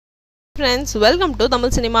Friends, welcome to Tamil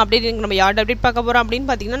Cinema Update. நம்ம யார் update பார்க்க போறோம் அப்படினு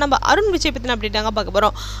பாத்தீங்கன்னா நம்ம அருண் விஜய் பத்தின அப்டேட் தாங்க பார்க்க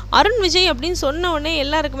போறோம். அருண் விஜய் அப்படினு சொன்ன உடனே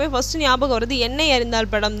எல்லாருக்குமே ஃபர்ஸ்ட் ஞாபகம் வருது என்னை அறிந்தால்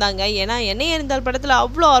படம் தாங்க. ஏனா என்னை அறிந்தால் படத்துல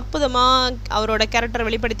அவ்ளோ அற்புதமா அவரோட கேரக்டரை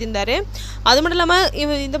வெளிப்படுத்தி இருந்தாரு. அது மட்டும் இல்லாம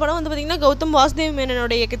இந்த படம் வந்து பாத்தீங்கன்னா கௌதம் வாசுதேவ்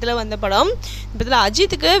மேனனோட இயக்கத்துல வந்த படம். இதுல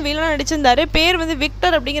அஜித்துக்கு வில்லனா நடிச்சிருந்தாரு. பேர் வந்து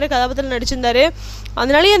விக்டர் அப்படிங்கிற கதாபாத்திரத்துல நடிச்சிருந்தாரு.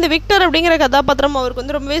 அதனாலேயே அந்த விக்டர் அப்படிங்கிற கதாபாத்திரம் அவருக்கு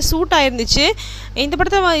வந்து ரொம்பவே சூட் ஆயிருந்துச்சு. இந்த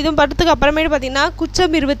படத்துக்கு அப்புறமேட்டு பாத்தீங்கன்னா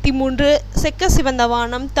குச்சம் 23 செக்க சிவந்த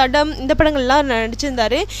வானம் தடம் இந்த படங்கள்லாம்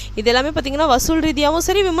நடிச்சிருந்தாரு. இது எல்லாமே பார்த்தீங்கன்னா வசூல் ரீதியாகவும்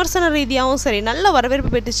சரி விமர்சன ரீதியாகவும் சரி நல்ல வரவேற்பு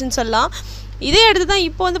பெற்றுச்சுன்னு சொல்லலாம். இதே அடுத்து தான்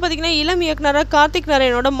இப்போ வந்து பார்த்தீங்கன்னா இளம் இயக்குனராக கார்த்திக்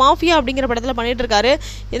நாராயணோட மாஃபியா அப்படிங்கிற படத்தில் பண்ணிட்டு இருக்காரு.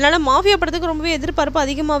 இதனால மாஃபியா படத்துக்கு ரொம்பவே எதிர்பார்ப்பு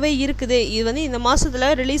அதிகமாகவே இருக்குது. இது வந்து இந்த மாதத்தில்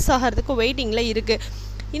ரிலீஸ் ஆகிறதுக்கு வெயிட்டிங்கில் இருக்குது.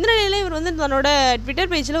 இந்த நிலையில் இவர் வந்து தன்னோட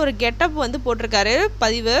ட்விட்டர் பேஜில் ஒரு கெட்டப் வந்து போட்டிருக்காரு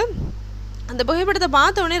பதிவு. அந்த புகைப்படத்தை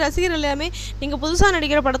பார்த்த உடனே ரசிகர்கள் எல்லாமே நீங்கள் புதுசாக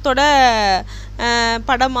நடிக்கிற படத்தோட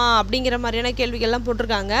படமா அப்படிங்கிற மாதிரியான கேள்விகள்லாம்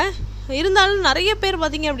போட்டிருக்காங்க. இருந்தாலும் நிறைய பேர்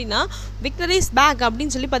பார்த்திங்க அப்படின்னா விக்டரி இஸ் பேக்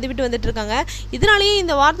அப்படின்னு சொல்லி பதிவிட்டு வந்துட்டு இருக்காங்க. இதனாலேயே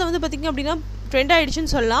இந்த வார்த்தை வந்து பார்த்திங்க அப்படின்னா ட்ரெண்ட்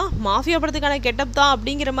ஆகிடுச்சுன்னு சொல்லலாம். மாஃபியா படத்துக்கான கெட்டப் தான்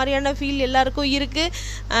அப்படிங்கிற மாதிரியான ஃபீல் எல்லாருக்கும் இருக்குது.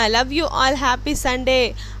 Love you all happy Sunday.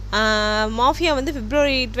 Mafia வந்து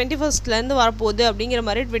February 21 வரப்போகுது அப்படிங்கிற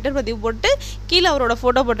மாதிரி ட்விட்டர் பதிவு போட்டு கீழே அவரோட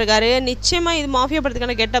ஃபோட்டோ போட்டிருக்காரு. நிச்சயமாக இது மாஃபியா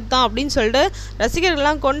படத்துக்கான கெட்டப் தான் அப்படின்னு சொல்லிட்டு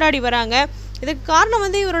ரசிகர்கள்லாம் கொண்டாடி வராங்க. இதுக்கு காரணம்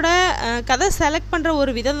வந்து இவரோட கதை செலக்ட் பண்ணுற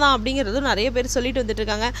ஒரு விதம் தான் அப்படிங்கிறதும் நிறைய பேர் சொல்லிட்டு வந்துட்டு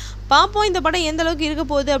இருக்காங்க. பார்ப்போம் இந்த படம் எந்த அளவுக்கு இருக்க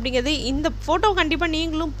போகுது அப்படிங்கிறது. இந்த ஃபோட்டோ கண்டிப்பாக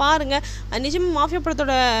நீங்களும் பாருங்கள். நிஜமாக மாஃபியா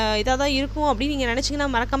படத்தோட இதாக தான் இருக்கும் அப்படின்னு நீங்கள் நினச்சிங்கன்னா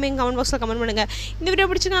மறக்காமல் எங்கள் கமெண்ட் பாக்ஸில் கமெண்ட் பண்ணுங்கள். இந்த வீடியோ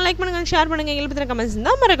பிடிச்சிங்கன்னா லைக் பண்ணுங்கள், ஷேர் பண்ணுங்கள். எங்களை பற்றின கமெண்ட்ஸ்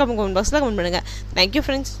இருந்தால் மறக்காமல் கமெண்ட் பாக்ஸில் கமெண்ட் பண்ணுங்கள். Thank you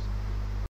friends.